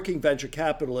as a working venture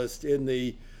capitalist in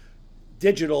the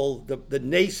digital, the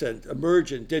nascent,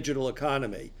 emergent digital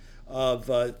economy of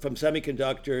from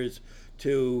semiconductors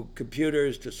to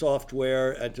computers to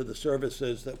software and to the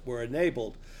services that were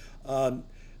enabled,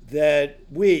 that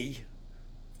we,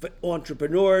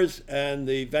 entrepreneurs and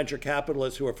the venture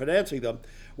capitalists who are financing them,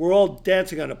 were all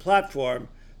dancing on a platform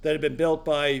that had been built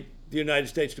by the United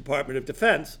States Department of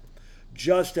Defense,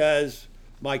 just as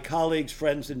my colleagues,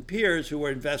 friends, and peers who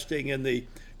were investing in the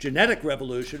genetic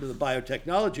revolution, or the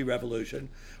biotechnology revolution,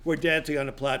 were dancing on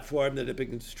a platform that had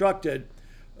been constructed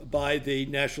by the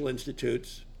National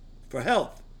Institutes for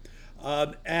Health.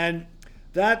 And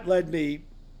that led me,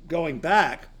 going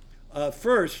back,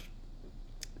 first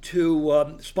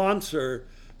to sponsor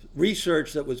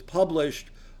research that was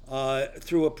published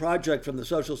through a project from the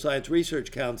Social Science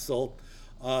Research Council,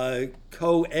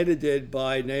 co-edited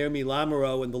by Naomi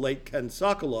Lamoureux and the late Ken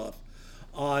Sokoloff,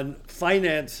 on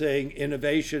financing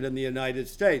innovation in the United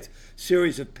States.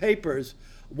 Series of papers.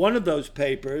 One of those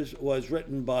papers was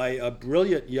written by a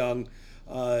brilliant young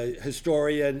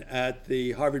historian at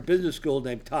the Harvard Business School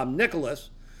named Tom Nicholas,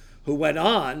 who went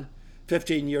on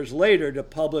 15 years later to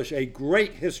publish a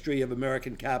great history of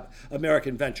American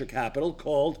venture capital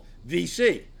called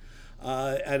VC.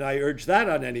 And I urge that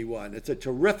on anyone. It's a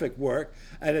terrific work,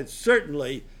 and it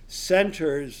certainly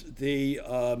centers the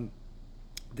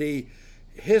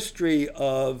history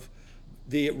of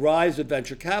the rise of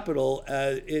venture capital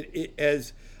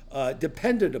as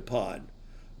dependent upon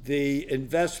the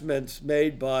investments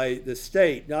made by the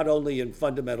state, not only in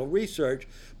fundamental research,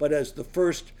 but as the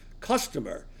first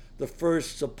customer, the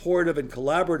first supportive and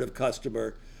collaborative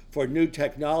customer for new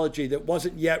technology that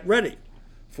wasn't yet ready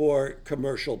for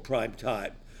commercial prime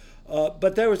time.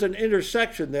 But there was an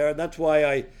intersection there, and that's why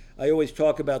I always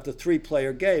talk about the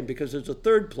three-player game, because there's a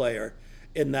third player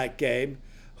in that game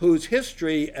whose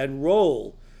history and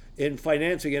role in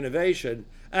financing innovation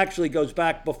actually goes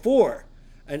back before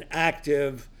an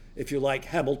active, if you like,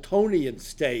 Hamiltonian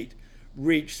state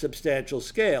reached substantial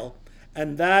scale,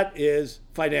 and that is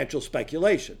financial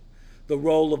speculation. The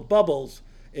role of bubbles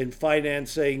in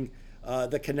financing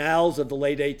the canals of the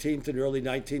late 18th and early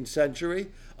 19th century,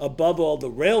 above all the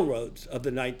railroads of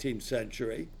the 19th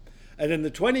century. And in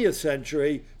the 20th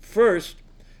century, first,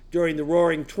 during the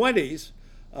Roaring Twenties,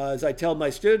 as I tell my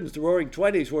students, the Roaring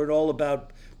Twenties weren't all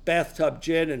about bathtub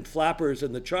gin and flappers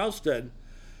in the Charleston.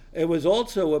 It was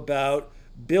also about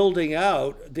building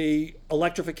out the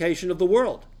electrification of the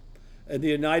world. In the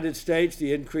United States,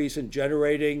 the increase in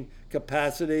generating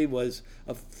capacity was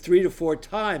 3 to 4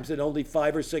 times in only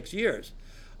 5 or 6 years,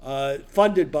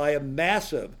 funded by a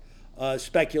massive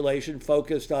speculation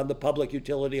focused on the public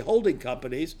utility holding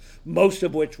companies, most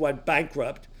of which went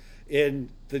bankrupt in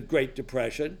the Great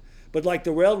Depression. But like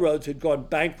the railroads had gone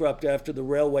bankrupt after the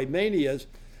railway manias,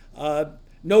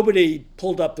 nobody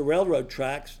pulled up the railroad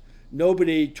tracks,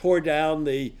 nobody tore down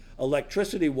the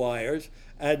electricity wires,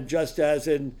 and just as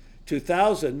in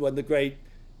 2000, when the great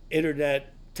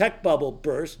internet tech bubble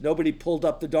burst, nobody pulled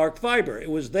up the dark fiber.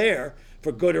 It was there,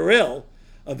 for good or ill,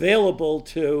 available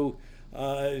to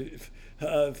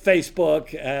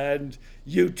Facebook and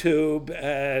YouTube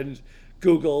and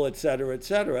Google, et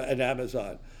cetera, and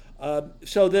Amazon.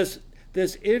 So this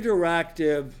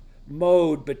interactive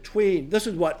mode between, this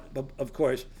is what, of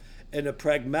course, in a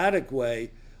pragmatic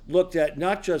way, looked at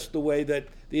not just the way that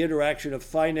the interaction of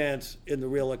finance in the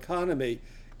real economy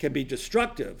can be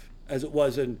destructive, as it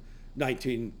was in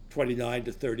 1929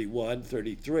 to 31,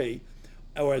 33,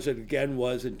 or as it again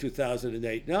was in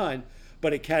 2008-9,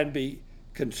 but it can be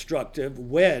constructive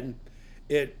when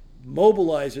it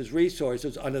mobilizes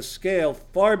resources on a scale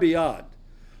far beyond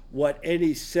what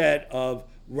any set of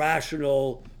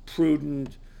rational,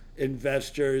 prudent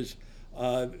investors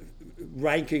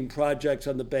ranking projects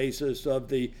on the basis of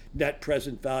the net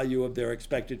present value of their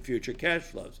expected future cash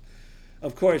flows.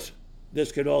 Of course,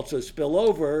 this could also spill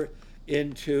over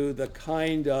into the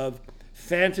kind of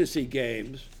fantasy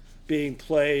games being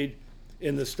played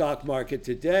in the stock market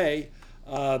today.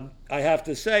 I have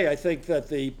to say, I think that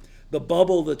the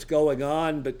bubble that's going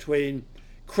on between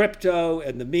crypto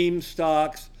and the meme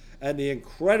stocks and the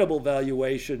incredible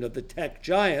valuation of the tech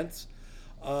giants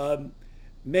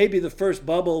may be the first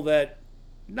bubble that,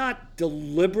 not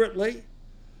deliberately,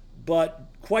 but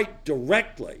quite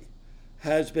directly,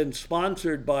 has been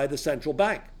sponsored by the central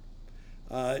bank.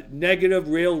 Negative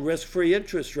real risk-free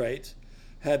interest rates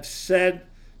have sent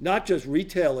not just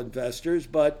retail investors,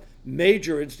 but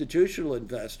major institutional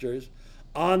investors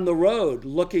on the road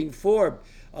looking for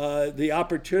the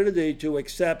opportunity to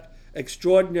accept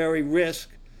extraordinary risk,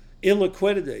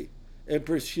 illiquidity, in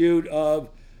pursuit of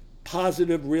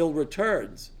positive real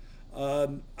returns.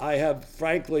 I have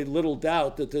frankly little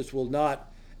doubt that this will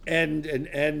not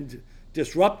end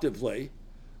disruptively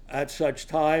at such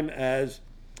time as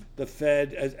the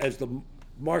Fed, as the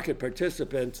market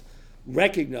participants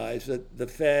recognize that the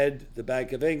Fed, the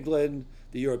Bank of England,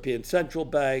 the European Central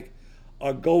Bank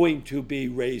are going to be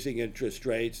raising interest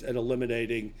rates and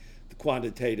eliminating the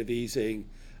quantitative easing,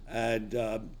 and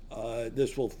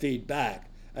this will feed back,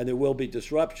 and there will be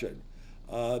disruption.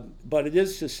 But it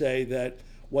is to say that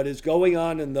what is going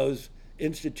on in those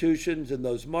institutions and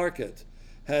those markets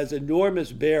has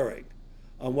enormous bearing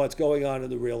on what's going on in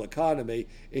the real economy,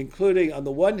 including, on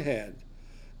the one hand,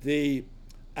 the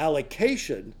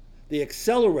allocation, the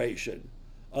acceleration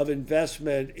of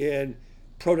investment in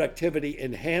productivity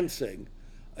enhancing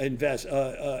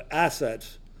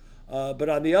assets, but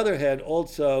on the other hand,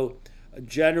 also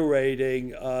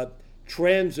generating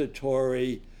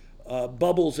transitory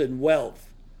bubbles in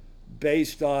wealth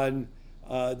based on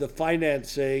the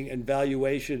financing and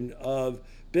valuation of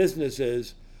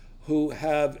businesses who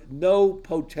have no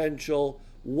potential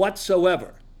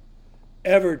whatsoever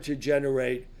ever to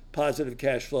generate positive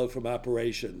cash flow from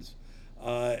operations.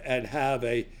 and have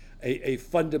a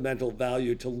fundamental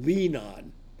value to lean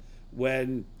on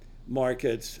when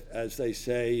markets, as they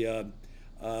say,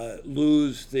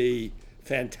 lose the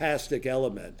fantastic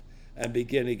element and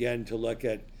begin again to look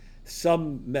at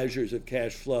some measures of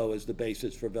cash flow as the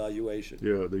basis for valuation.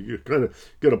 Yeah, you kind of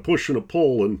get a push and a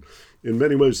pull, and in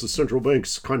many ways the central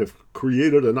banks kind of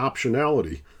created an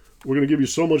optionality. We're going to give you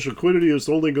so much liquidity, it's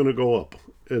only going to go up.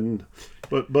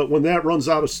 But when that runs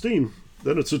out of steam,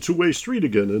 then it's a two-way street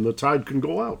again, and the tide can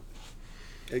go out.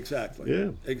 Exactly.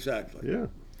 Yeah. Exactly. Yeah.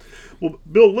 Well,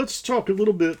 Bill, let's talk a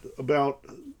little bit about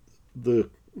the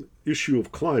issue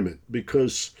of climate,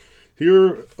 because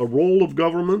here a role of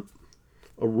government,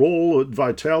 a role of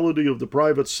vitality of the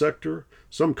private sector,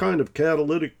 some kind of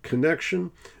catalytic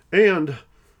connection, and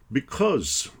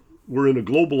because we're in a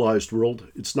globalized world,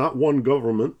 it's not one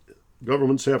government.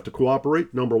 Governments have to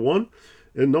cooperate, number one.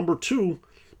 And number two,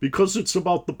 because it's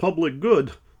about the public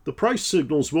good, the price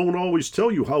signals won't always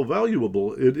tell you how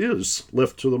valuable it is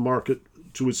left to the market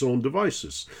to its own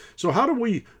devices. So how do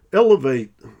we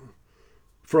elevate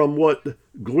from what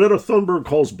Greta Thunberg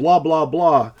calls blah, blah,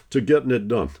 blah to getting it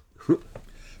done?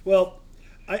 Well,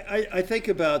 I think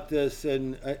about this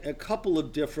in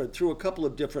through a couple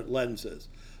of different lenses.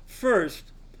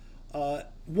 First,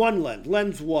 one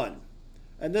lens one,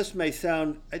 and this may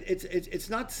sound, it's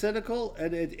not cynical,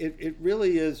 and it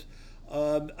really is,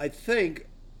 I think,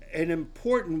 an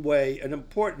important way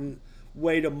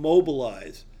to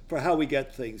mobilize for how we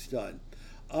get things done.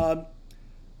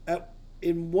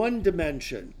 In one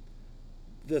dimension,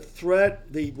 the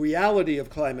threat, the reality of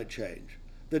climate change,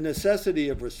 the necessity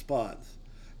of response,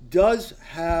 does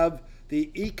have the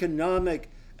economic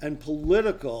and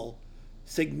political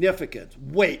significance,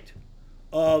 weight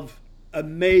of a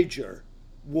major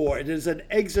war. It is an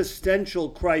existential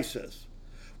crisis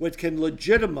which can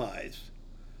legitimize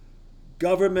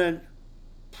government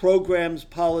programs,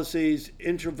 policies,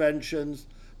 interventions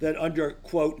that under,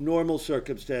 quote, normal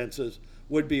circumstances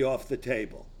would be off the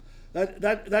table.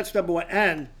 That's number one.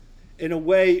 And in a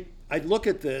way, I look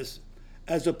at this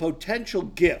as a potential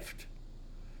gift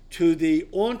to the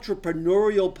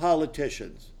entrepreneurial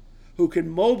politicians who can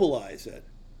mobilize it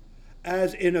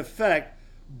as, in effect,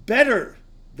 better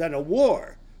than a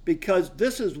war, because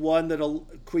this is one that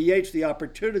creates the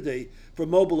opportunity for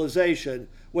mobilization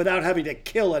without having to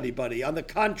kill anybody. On the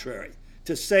contrary,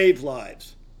 to save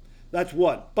lives. That's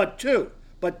one. But two,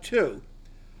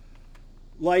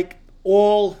 like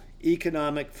all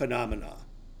economic phenomena,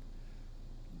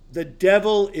 the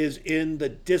devil is in the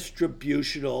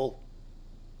distributional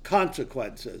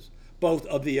consequences, both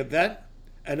of the event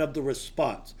and of the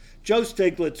response. Joe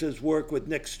Stiglitz's work with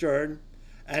Nick Stern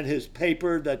and his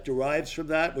paper that derives from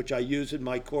that, which I use in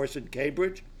my course in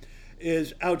Cambridge,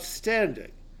 is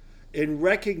outstanding in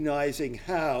recognizing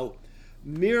how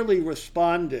merely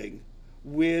responding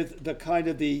with the kind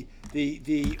of the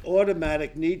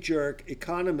automatic knee-jerk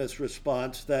economist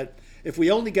response that if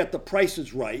we only get the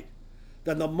prices right,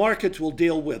 then the markets will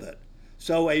deal with it.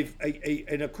 So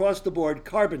an across-the-board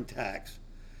carbon tax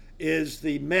is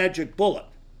the magic bullet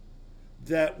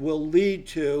that will lead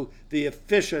to the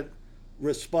efficient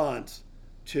response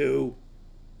to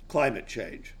climate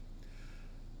change.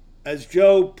 As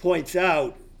Joe points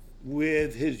out,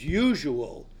 with his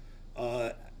usual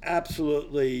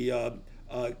absolutely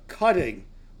cutting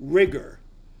rigor,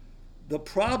 the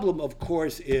problem, of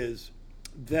course, is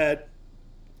that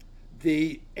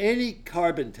any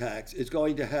carbon tax is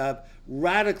going to have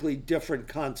radically different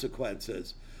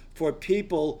consequences for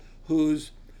people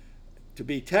whose, to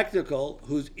be technical,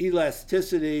 whose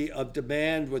elasticity of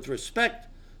demand with respect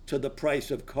to the price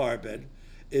of carbon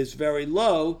is very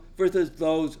low versus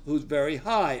those who's very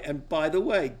high. And by the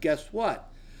way, guess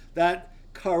what? That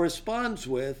corresponds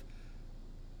with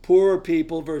poorer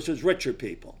people versus richer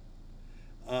people.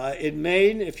 In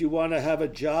Maine, if you want to have a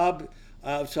job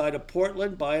outside of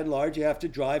Portland, by and large, you have to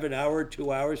drive an hour or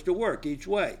 2 hours to work each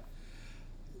way.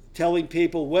 Telling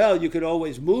people, well, you could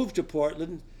always move to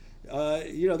Portland.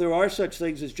 There are such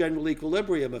things as general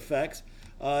equilibrium effects.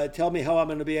 Tell me how I'm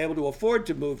going to be able to afford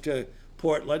to move to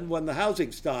Portland when the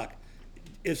housing stock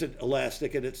isn't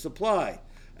elastic in its supply,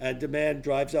 and demand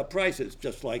drives up prices,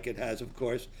 just like it has, of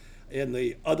course, in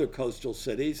the other coastal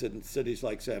cities and cities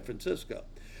like San Francisco.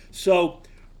 So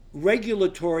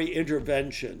regulatory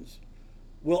interventions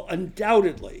will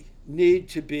undoubtedly need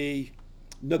to be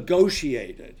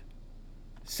negotiated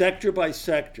sector by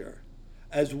sector,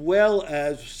 as well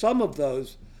as some of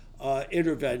those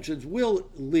interventions will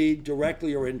lead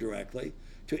directly or indirectly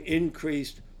to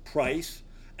increased price,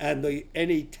 and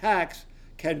any tax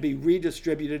can be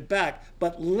redistributed back,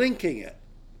 but linking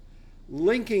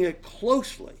it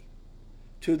closely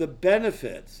to the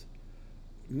benefits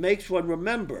makes one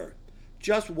remember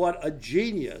just what a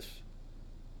genius,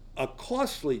 a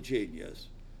costly genius,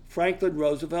 Franklin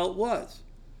Roosevelt was.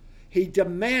 He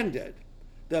demanded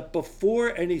that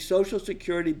before any Social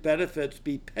Security benefits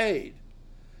be paid,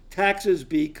 taxes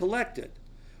be collected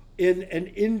in an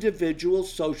individual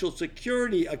Social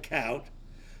Security account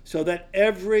so that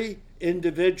every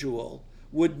individual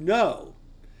would know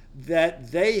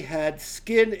that they had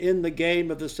skin in the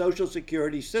game of the Social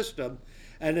Security system.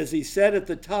 And as he said at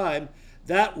the time,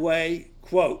 that way,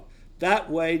 quote, that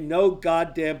way no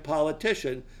goddamn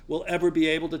politician will ever be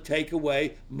able to take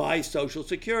away my Social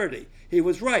Security. He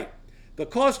was right. The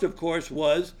cost, of course,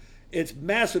 was its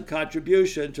massive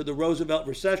contribution to the Roosevelt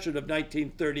recession of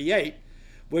 1938,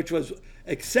 which was,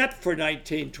 except for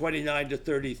 1929 to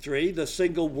 33, the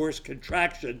single worst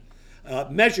contraction,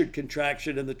 measured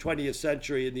contraction in the 20th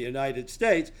century in the United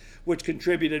States, which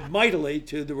contributed mightily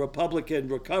to the Republican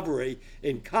recovery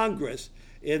in Congress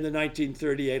in the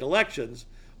 1938 elections,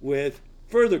 with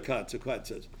further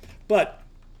consequences. But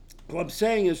what I'm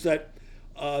saying is that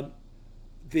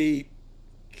the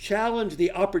challenge,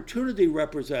 the opportunity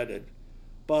represented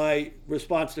by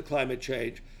response to climate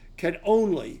change can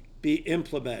only be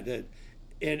implemented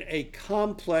in a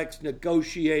complex,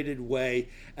 negotiated way,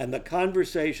 and the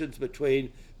conversations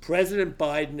between President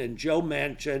Biden and Joe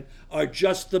Manchin are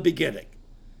just the beginning.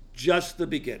 Just the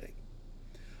beginning.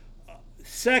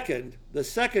 Second, the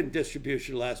second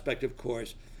distributional aspect, of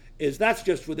course, is that's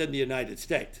just within the United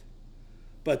States.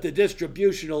 But the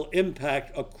distributional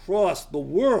impact across the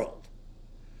world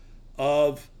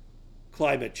of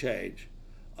climate change,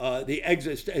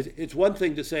 it's one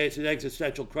thing to say it's an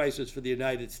existential crisis for the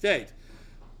United States.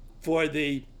 For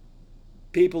the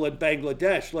people in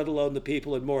Bangladesh, let alone the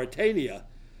people in Mauritania,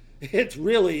 it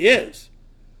really is.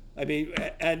 I mean,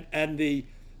 and the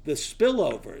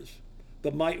spillovers,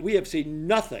 we have seen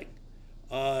nothing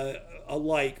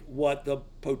like what the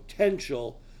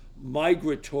potential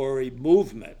migratory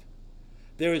movement.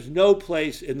 There is no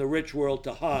place in the rich world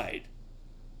to hide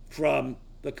from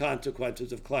the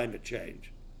consequences of climate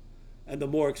change. And the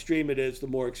more extreme it is, the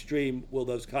more extreme will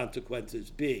those consequences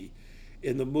be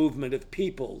in the movement of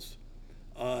peoples.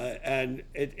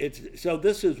 So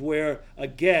this is where,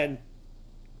 again,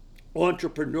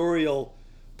 entrepreneurial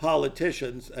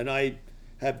politicians, and I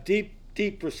have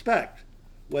deep respect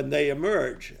when they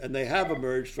emerge, and they have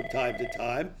emerged from time to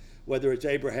time, whether it's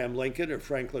Abraham Lincoln or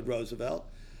Franklin Roosevelt,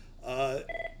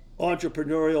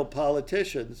 entrepreneurial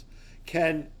politicians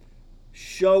can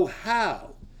show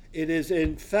how it is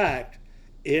in fact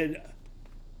in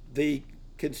the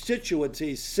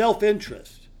constituency's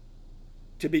self-interest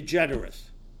to be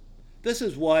generous. This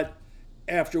is what,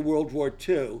 after World War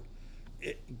II,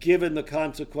 given the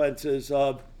consequences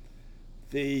of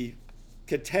the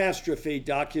catastrophe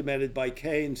documented by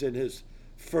Keynes in his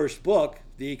first book,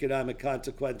 The Economic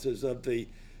Consequences of the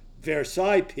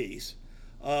Versailles Peace,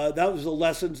 that was the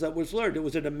lessons that was learned. It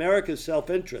was in America's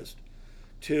self-interest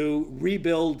to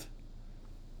rebuild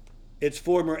its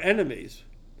former enemies,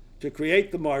 to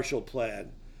create the Marshall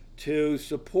Plan, to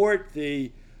support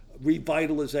the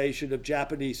revitalization of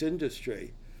Japanese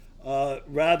industry,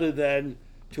 rather than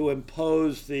to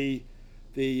impose the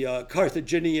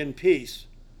Carthaginian peace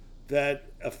that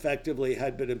effectively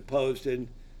had been imposed in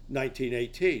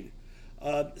 1918.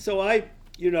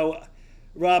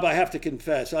 Rob, I have to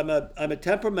confess, I'm a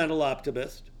temperamental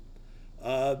optimist.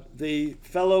 The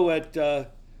fellow at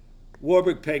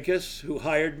Warburg Pincus, who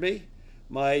hired me,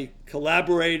 my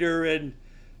collaborator in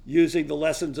using the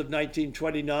lessons of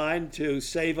 1929 to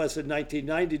save us in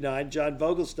 1999, John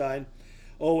Vogelstein,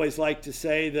 always liked to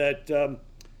say that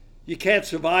you can't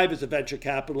survive as a venture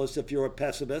capitalist if you're a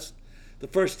pessimist. The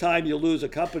first time you lose a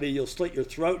company, you'll slit your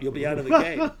throat, you'll be out of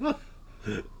the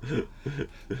game.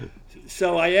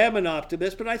 So I am an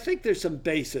optimist, but I think there's some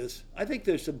basis.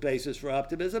 For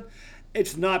optimism.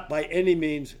 It's not by any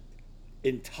means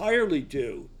entirely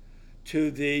due to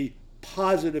the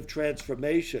positive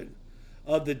transformation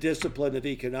of the discipline of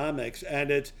economics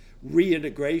and its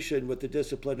reintegration with the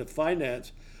discipline of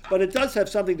finance, but it does have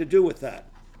something to do with that.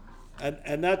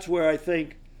 And that's where I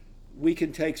think we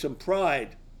can take some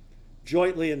pride,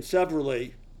 jointly and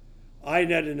severally,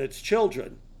 INET and its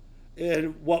children,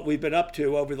 in what we've been up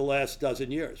to over the last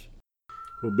dozen years.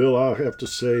 Well, Bill, I'll have to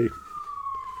say,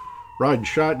 riding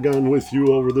shotgun with you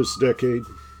over this decade,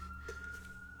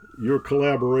 your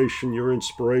collaboration, your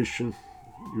inspiration,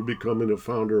 you becoming a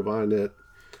founder of INET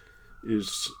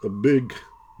is a big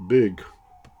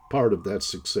part of that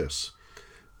success.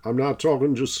 I'm not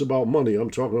talking just about money. I'm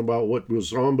talking about what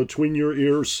was on between your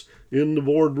ears in the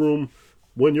boardroom,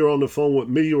 when you're on the phone with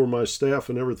me or my staff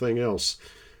and everything else.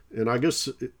 And I guess,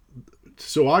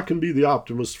 so I can be the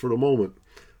optimist for the moment.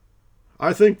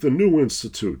 I think the new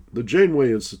institute, the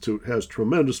Janeway Institute, has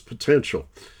tremendous potential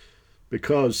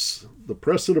because the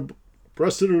precedent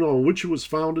on which it was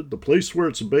founded, the place where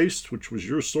it's based, which was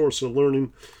your source of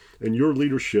learning and your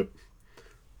leadership,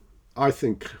 I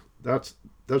think that's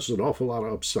an awful lot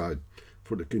of upside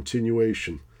for the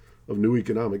continuation of new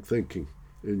economic thinking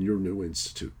in your new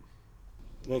institute.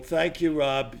 Well, thank you,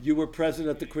 Rob. You were present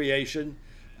at the creation,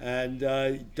 and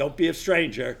don't be a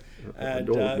stranger. And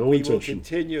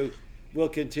we'll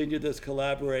continue this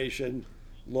collaboration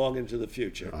long into the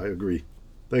future. I agree.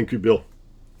 Thank you, Bill.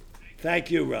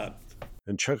 Thank you, Rob.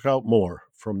 And check out more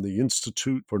from the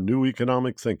Institute for New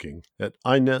Economic Thinking at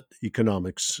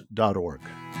ineteconomics.org.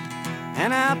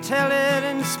 And I'll tell it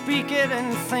and speak it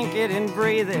and think it and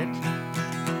breathe it,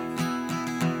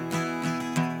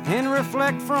 and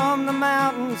reflect from the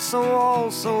mountains so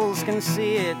all souls can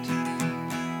see it.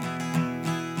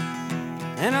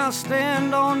 And I'll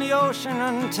stand on the ocean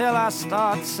until I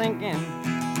start sinking,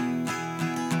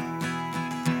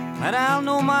 but I'll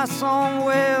know my song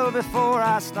well before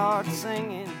I start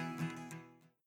singing.